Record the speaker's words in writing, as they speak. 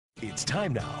It's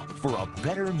time now for a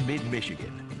better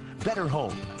Mid-Michigan. Better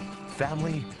home,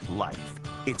 family, life.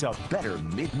 It's a better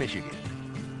Mid-Michigan.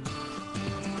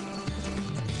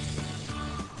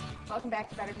 Welcome back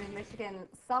to Better Mid-Michigan.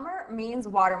 Summer means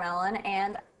watermelon,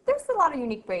 and there's a lot of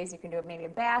unique ways you can do it. Maybe a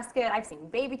basket. I've seen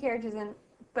baby carriages in,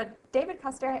 but David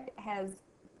Custer has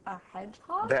a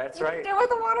hedgehog. That's right. You can do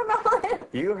with a watermelon.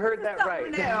 You heard that right.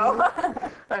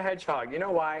 New. A hedgehog. You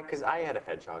know why? Because I had a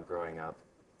hedgehog growing up.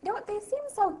 You know what? They seem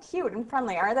so cute and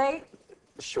friendly, are they?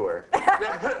 Sure.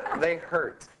 They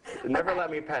hurt. Never let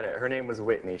me pet it. Her name was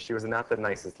Whitney. She was not the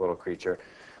nicest little creature.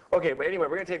 Okay, but anyway,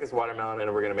 we're going to take this watermelon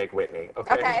and we're going to make Whitney,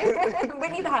 okay? Okay.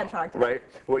 Whitney the hedgehog. Right?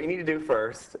 What you need to do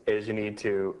first is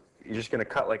you're just going to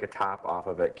cut like a top off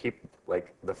of it. Keep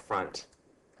like the front.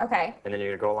 Okay. And then you're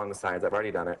going to go along the sides. I've already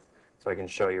done it, so I can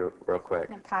show you real quick.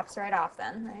 And it pops right off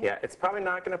then, right? Yeah, it's probably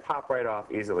not going to pop right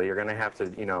off easily. You're going to have to,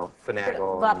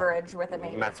 finagle. Leverage with it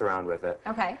maybe. Mess around with it.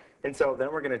 Okay. And so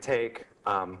then we're going to take,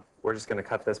 we're just going to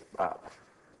cut this up,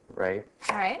 right?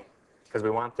 All right. Because we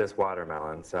want this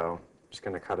watermelon, so I'm just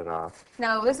going to cut it off.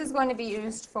 Now, this is going to be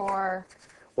used for...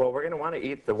 Well, we're going to want to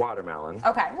eat the watermelon.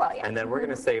 Okay, well, yeah. And then we're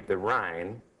going to save the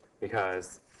rind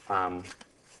because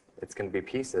it's going to be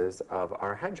pieces of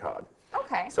our hedgehog.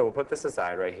 Okay. So we'll put this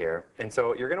aside right here. And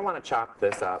so you're going to want to chop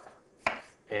this up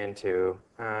into,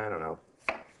 I don't know.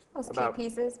 Those cute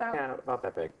pieces about? Yeah, about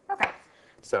that big. Okay.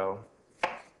 So,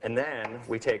 and then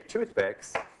we take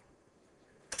toothpicks.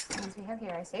 The ones we have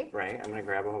here, I see. Right, I'm going to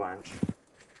grab a whole bunch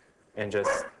and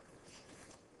just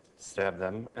stab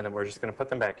them, and then we're just going to put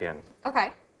them back in.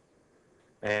 Okay.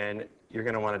 And you're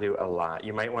going to want to do a lot.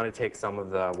 You might want to take some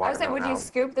of the watermelon I would say, would you out.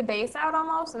 scoop the base out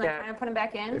almost and then Yeah. kind of put them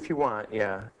back in? If you want,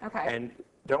 yeah. Okay. And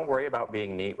don't worry about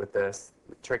being neat with this.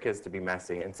 The trick is to be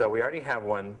messy. And so we already have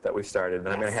one that we've started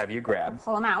that I'm going to have you grab.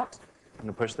 Pull them out. I'm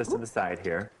going to push this to the side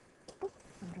here.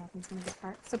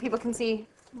 So people can see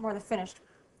more the finished,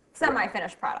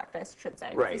 semi-finished product, I should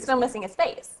say. Right. He's still missing his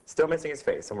face. Still missing his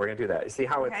face, and we're going to do that. You see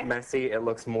how Okay. it's messy? It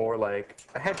looks more like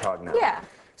a hedgehog now. Yeah.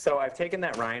 So I've taken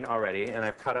that rind already, and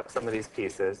I've cut up some of these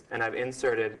pieces, and I've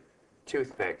inserted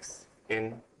toothpicks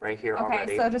in right here Okay,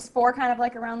 already. so just 4 kind of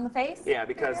like around the face? Yeah,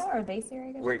 because Or base here,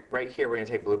 I guess? right here we're going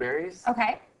to take blueberries.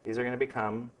 Okay. These are going to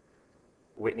become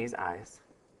Whitney's eyes,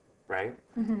 right?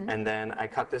 And then I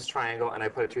cut this triangle, and I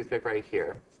put a toothpick right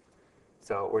here.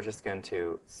 So we're just going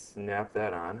to snap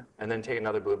that on, and then take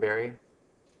another blueberry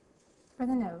For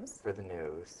the nose. for the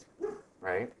nose,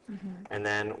 right? And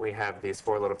then we have these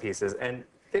 4 little pieces, and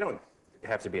they don't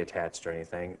have to be attached or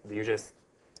anything. You just,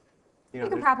 You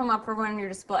can prop them up for one in your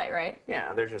display, right?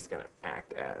 yeah, they're just going to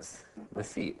act as the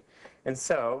feet. And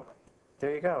so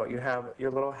there you go. You have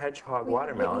your little hedgehog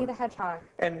watermelon. Whitney the hedgehog.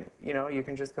 And, you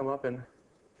can just come up and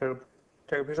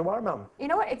take a piece of watermelon. You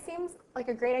know what? It seems like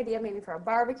a great idea maybe for a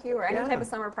barbecue or any Yeah. type of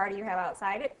summer party you have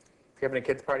outside. If you're having a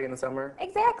kids' party in the summer,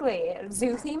 Exactly.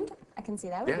 Zoo themed. I can see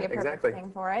that would Yeah, be a perfect exactly. thing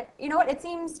for it. You know what? It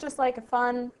seems just like a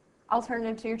fun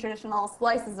alternative to your traditional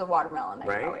slices of watermelon that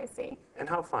Right? you always see. and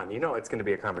how fun. It's going to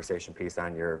be a conversation piece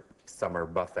on your summer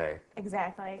buffet.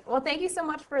 Exactly. Well, thank you so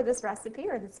much for this recipe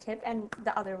or this tip and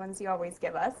the other ones you always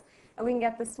give us. And we can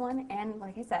get this one and,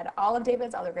 like I said, all of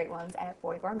David's other great ones at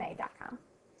boygourmet.com.